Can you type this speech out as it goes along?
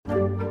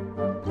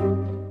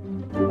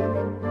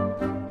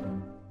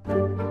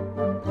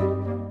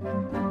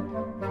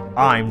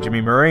I'm Jimmy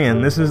Murray,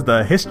 and this is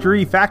the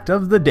History Fact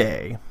of the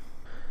Day.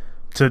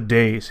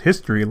 Today's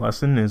history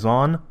lesson is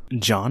on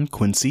John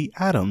Quincy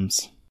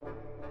Adams.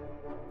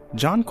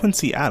 John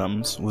Quincy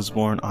Adams was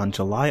born on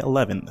July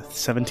 11,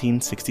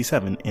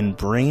 1767 in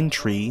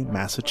Braintree,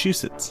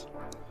 Massachusetts.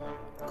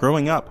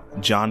 Growing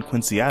up, John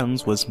Quincy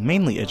Adams was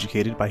mainly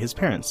educated by his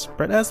parents,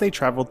 but as they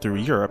traveled through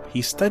Europe,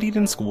 he studied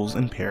in schools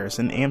in Paris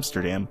and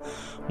Amsterdam.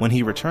 When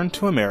he returned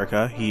to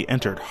America, he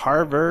entered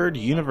Harvard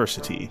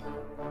University.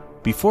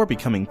 Before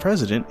becoming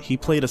president, he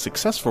played a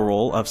successful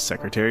role of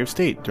Secretary of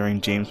State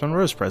during James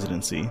Monroe's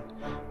presidency.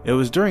 It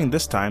was during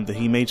this time that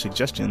he made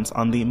suggestions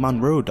on the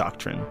Monroe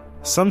Doctrine.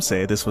 Some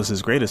say this was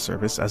his greatest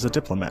service as a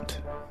diplomat.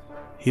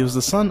 He was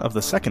the son of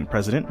the second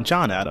president,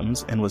 John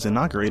Adams, and was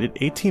inaugurated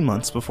 18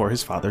 months before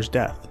his father's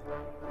death.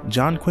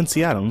 John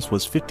Quincy Adams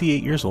was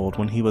 58 years old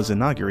when he was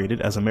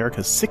inaugurated as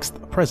America's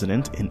 6th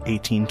president in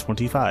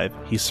 1825.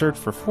 He served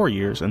for 4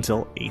 years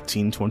until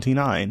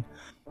 1829.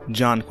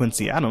 John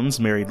Quincy Adams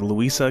married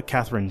Louisa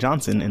Catherine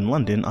Johnson in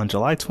London on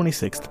July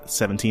 26,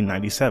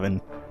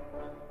 1797.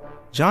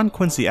 John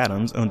Quincy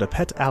Adams owned a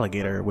pet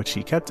alligator which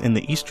he kept in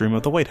the East Room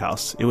of the White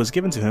House. It was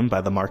given to him by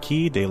the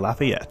Marquis de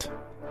Lafayette.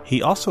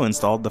 He also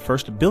installed the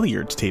first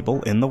billiards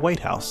table in the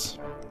White House.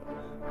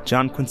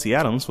 John Quincy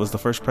Adams was the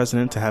first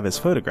president to have his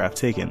photograph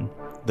taken.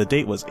 The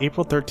date was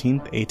April 13,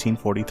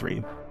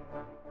 1843.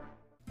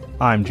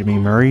 I'm Jimmy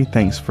Murray.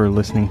 Thanks for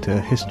listening to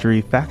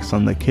History Facts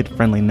on the Kid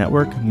Friendly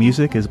Network.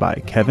 Music is by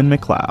Kevin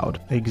MacLeod.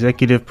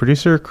 Executive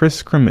producer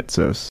Chris Kremitzos.